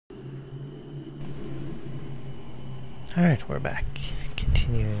Alright, we're back.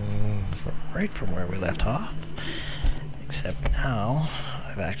 Continuing right from where we left off. Except now,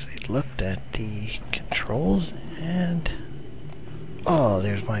 I've actually looked at the controls and... Oh,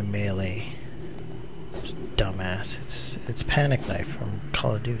 there's my melee. Dumbass. It's Panic Knife from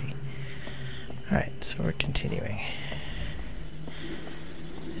Call of Duty. Alright, so we're continuing.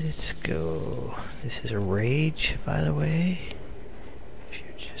 Let's go. This is a Rage, by the way. If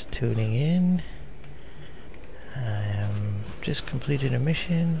you're just tuning in. I just completed a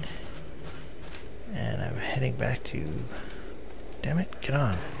mission. And I'm heading back to... Damn it, get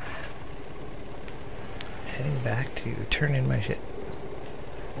on. Heading back to turn in my shit.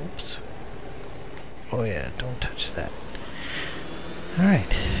 Oops. Oh yeah, don't touch that.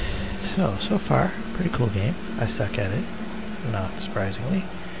 Alright. So far, pretty cool game. I suck at it, not surprisingly.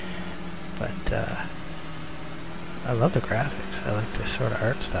 But, I love the graphics. I like this sort of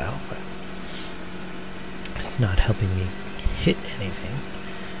art style, but it's not helping me hit anything.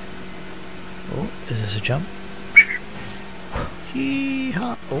 Oh, is this a jump?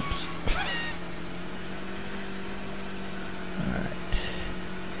 Yee-haw! Oops. Alright.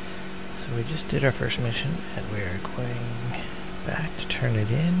 So we just did our first mission, and we are going back to turn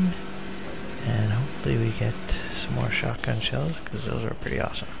it in. And hopefully we get some more shotgun shells, because those are pretty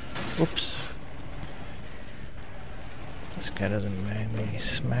awesome. Oops. This guy doesn't mind me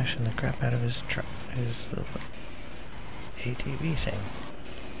smashing the crap out of his truck, his little ATV thing.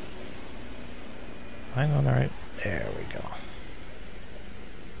 Am I on the right? There we go.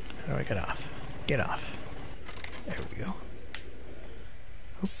 How do I get off? Get off. There we go.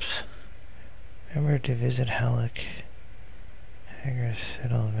 Oops. Remember to visit Halleck. Haggard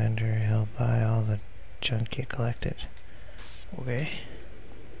Settle Vendor. He'll buy all the junk you collected. Okay.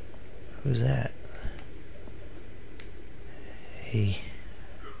 Who's that? Hey.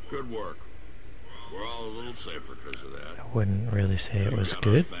 Good work. We're all a little safer because of that. I wouldn't really say it was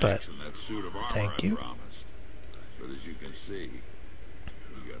good, but thank you. Promised. But as you can see,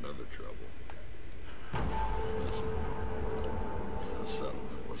 we got other trouble. Listen, the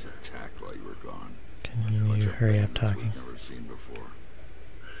settlement was attacked while you were gone. Can you hurry up talking? We've never seen before.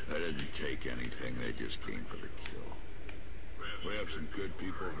 They didn't take anything, they just came for the kill. We have some good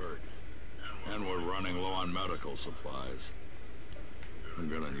people hurt. And we're running low on medical supplies. I'm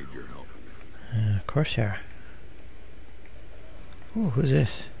gonna need your help again. Of course you are. Ooh, who's this?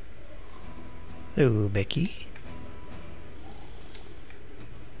 Hello, Becky.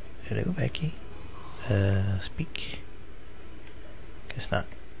 Hello, Becky. Speak. Guess not.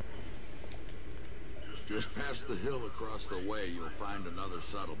 Just past the hill across the way, you'll find another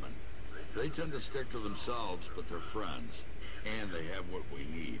settlement. They tend to stick to themselves, but they're friends. And they have what we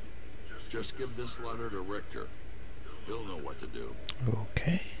need. Just give this letter to Richter. He'll know what to do.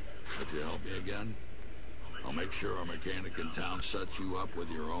 Okay. If you help me again, I'll make sure our mechanic in town sets you up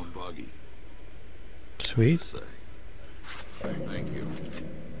with your own buggy. Sweet. Thank you.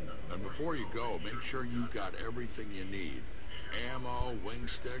 And before you go, make sure you got everything you need. Ammo, wing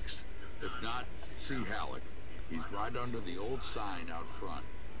sticks. If not, see Halleck. He's right under the old sign out front.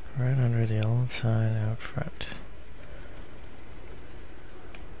 Right under the old sign out front.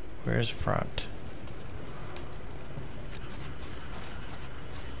 Where's front?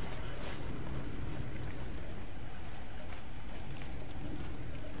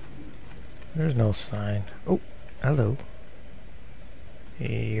 There's no sign. Oh, hello.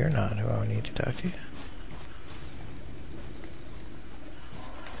 You're not who I need to talk to.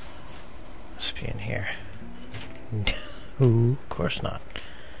 Must be in here. No, of course not.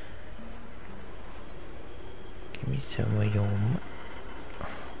 Give me some of your...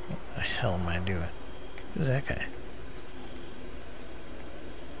 What the hell am I doing? Who's that guy?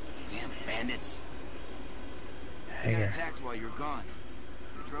 Damn bandits. They got attacked while you were gone.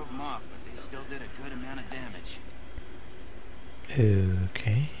 We drove them off, but they still did a good amount of damage.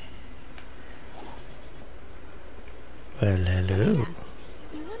 Okay. Well, hello. Yes.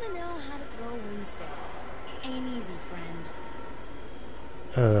 You want to know how to throw a wing stick? Ain't easy, friend.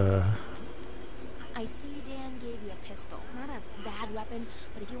 I see Dan gave you a pistol. Not a bad weapon,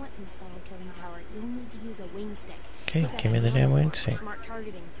 but if you want some subtle killing power, you'll need to use a wing stick. Okay, give me the damn wing stick. Smart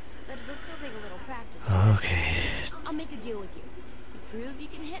targeting, but it'll still take a little practice. Okay. I'll make a deal with you. You prove you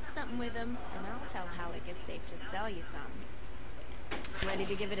can hit something with them, and I'll tell Halleck it's safe to sell you some. Ready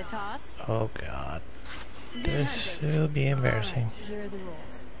to give it a toss? Oh god. Good This hunting. will be embarrassing. Alright, here are the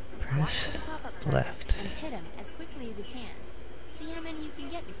rules. Press Watch for the pop-up targets left. and hit them as quickly as you can. See how many you can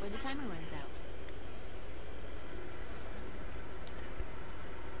get before the timer runs out.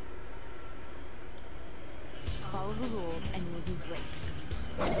 Follow the rules and you'll do great.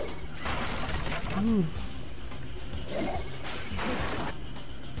 Ooh.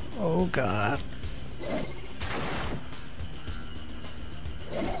 God.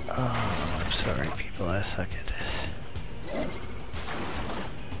 Oh, I'm sorry, people. I suck at this.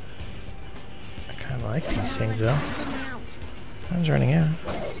 I kind of like these things, though. Time's running out.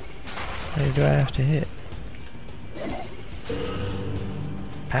 How many do I have to hit?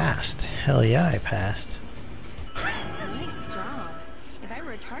 Passed. Hell yeah, I passed. Nice job. If I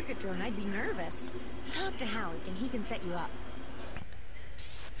were a target drone, I'd be nervous. Talk to Halleck and he can set you up.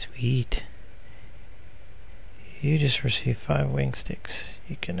 Sweet. You just received 5 wing sticks.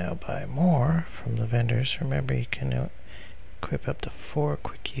 You can now buy more from the vendors. Remember, you can now equip up to 4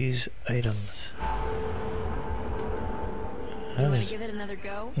 quick use items. You want to give it another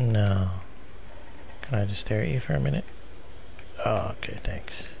go? No. Can I just stare at you for a minute? Oh, okay,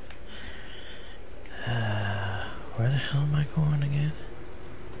 thanks. Where the hell am I going again?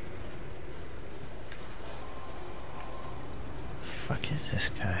 Fuck is this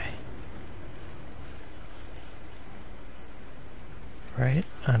guy? Right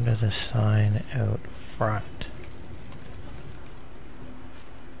under the sign out front.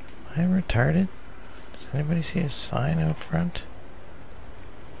 Am I retarded? Does anybody see a sign out front?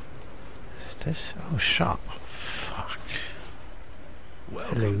 Is this? Oh, shop. Fuck.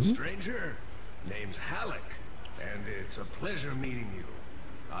 Welcome, stranger. Name's Halleck, and it's a pleasure meeting you.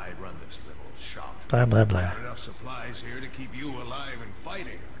 I run this little shop. Blah, blah, blah. Got enough supplies here to keep you alive and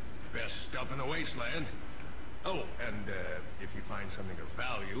fighting. Best stuff in the wasteland. Oh, and if you find something of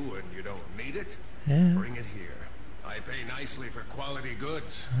value and you don't need it, bring it here. I pay nicely for quality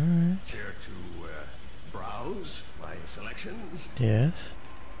goods. Care to browse my selections? Yes.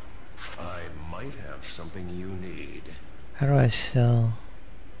 I might have something you need. How do I sell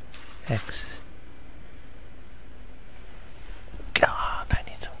X? God, I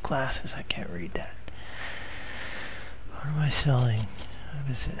need some glasses. I can't read that. What am I selling?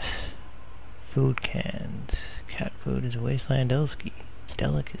 What is this? Food cans. Cat food is a wasteland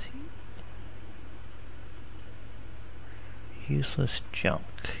delicacy. Useless junk.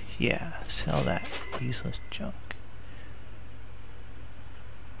 Yeah, sell that. Useless junk.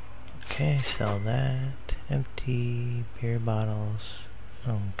 Okay, sell that. Empty beer bottles.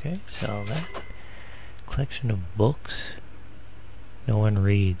 Okay, sell that. Collection of books. No one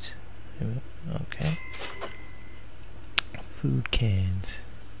reads. Okay. Food cans.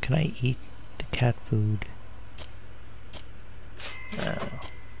 Can I eat the cat food? No.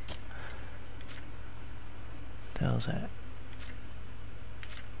 What the hell's that?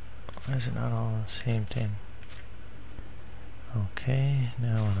 Why is it not all the same thing? Okay,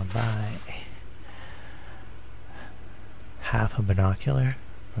 now I want to buy half a binocular.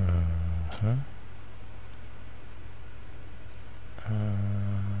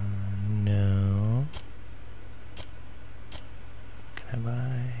 No. Can I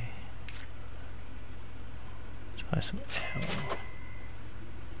buy? Let's buy some ammo.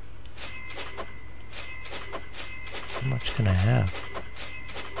 How much can I have?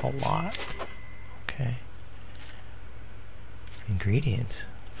 A lot. Okay. Ingredients.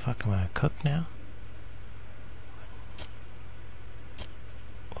 Fuck, am I a cook now?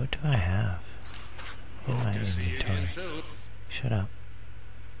 What do I have in my inventory? Shut up.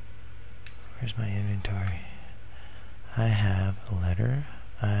 Where's my inventory? I have a letter.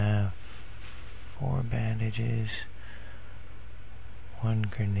 I have 4 bandages, 1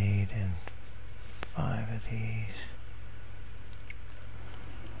 grenade, and 5 of these.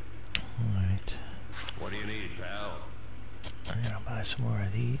 Alright. What do you need, pal? I'm gonna buy some more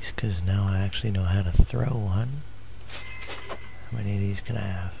of these, because now I actually know how to throw one. How many of these can I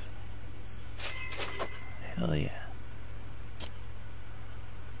have? Hell yeah.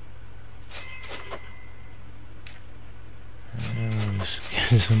 Let's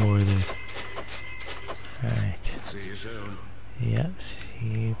get some more of this. Alright. See you soon. Yes,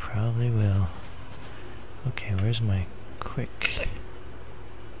 you probably will. Okay, where's my quick...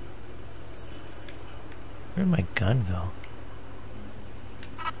 Where'd my gun go?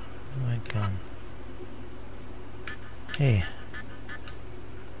 Where's my gun? Hey.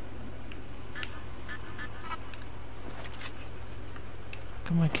 How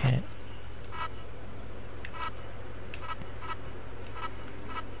come I can't?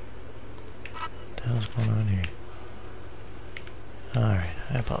 What the hell's going on here? Alright,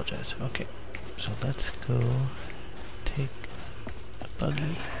 I apologize. Okay, so let's go take the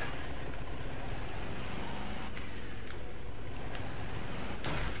buggy.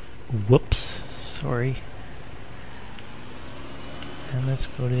 Whoops, sorry. And let's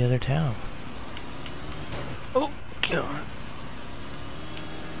go to the other town. Oh, God.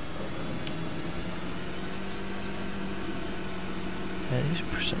 That is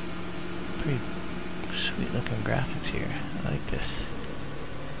percent. sweet looking graphics here. I like this.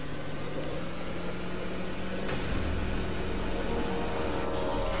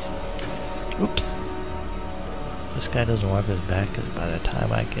 Oops. This guy doesn't wipe his back because by the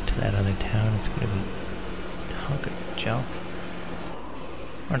time I get to that other town, it's going to be a hunk of junk.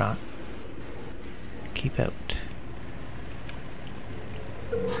 Or not. Keep out.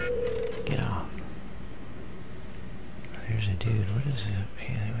 Get off. There's a dude. What is it?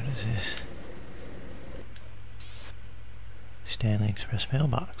 What is this? Stanley Express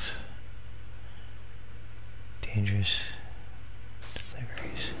mailbox. Dangerous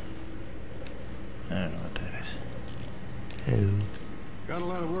deliveries. I don't know what that is. Hello. Got a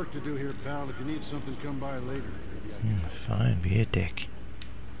lot of work to do here, pal. If you need something, come by later. Fine, be a dick.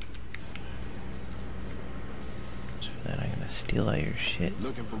 So for that, I'm gonna steal all your shit.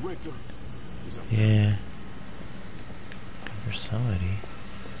 Looking for Richter? Yeah. Looking for somebody.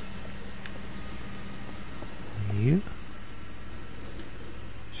 You?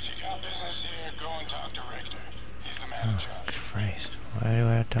 If you got business here, go and talk to Richter. He's the man in charge. Oh, Christ. Why do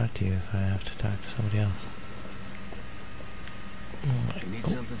I have to talk to you if I have to talk to somebody else? You need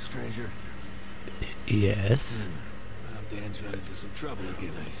something, stranger? Yes. Well, Dan's run into some trouble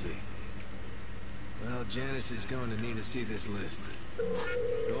again, I see. Well, Janice is going to need to see this list.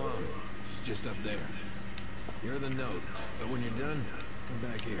 Go on. She's just up there. You're the note, but when you're done, come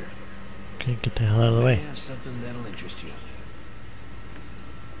back here. Okay, get the hell out of the way. I have something that'll interest you.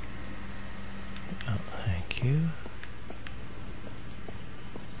 Oh, thank you.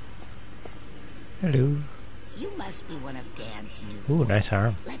 Hello. You must be one of Dan's new Ooh, nice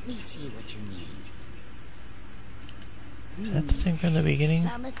arm. Let me see what you need. Is that the thing from the beginning?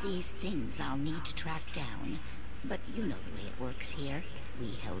 Some of these things I'll need to track down. But you know the way it works here.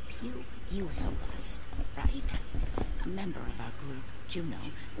 We help you, you help us, right? A member of our group, Juno,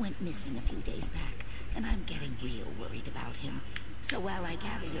 went missing a few days back, and I'm getting real worried about him. So while I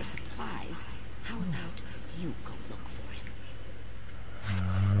gather your supplies, how about you go look for him?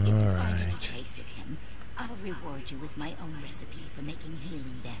 If you find any trace of him, I'll reward you with my own recipe for making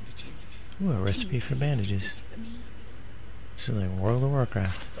healing bandages. Ooh, a recipe for bandages. For me? So like World of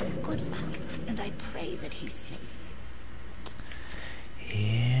Warcraft. Good luck, and I pray that he's safe.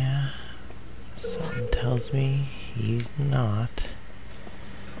 Yeah. Something tells me he's not.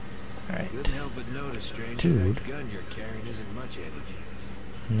 Alright. Couldn't help but notice, stranger, Dude. that gun you're carrying isn't much anything.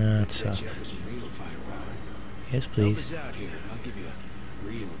 No, it Set sucks. you up with some real firepower. Yes, Help please. us out here. I'll give you a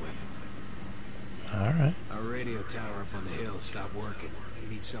real weapon. Alright. Our radio tower up on the hill stopped working.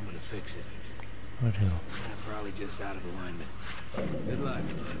 We need someone to fix it. What hill? Probably just out of alignment. Good luck.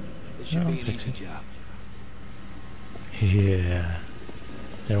 It should No, be I'll an fix easy it. job. Yeah.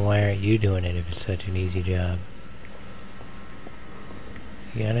 Then why aren't you doing it if it's such an easy job?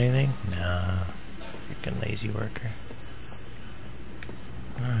 You got anything? Nah. Freaking lazy worker.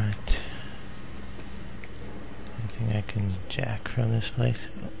 Alright. Anything I can jack from this place?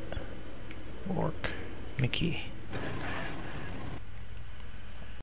 Orc. Mickey.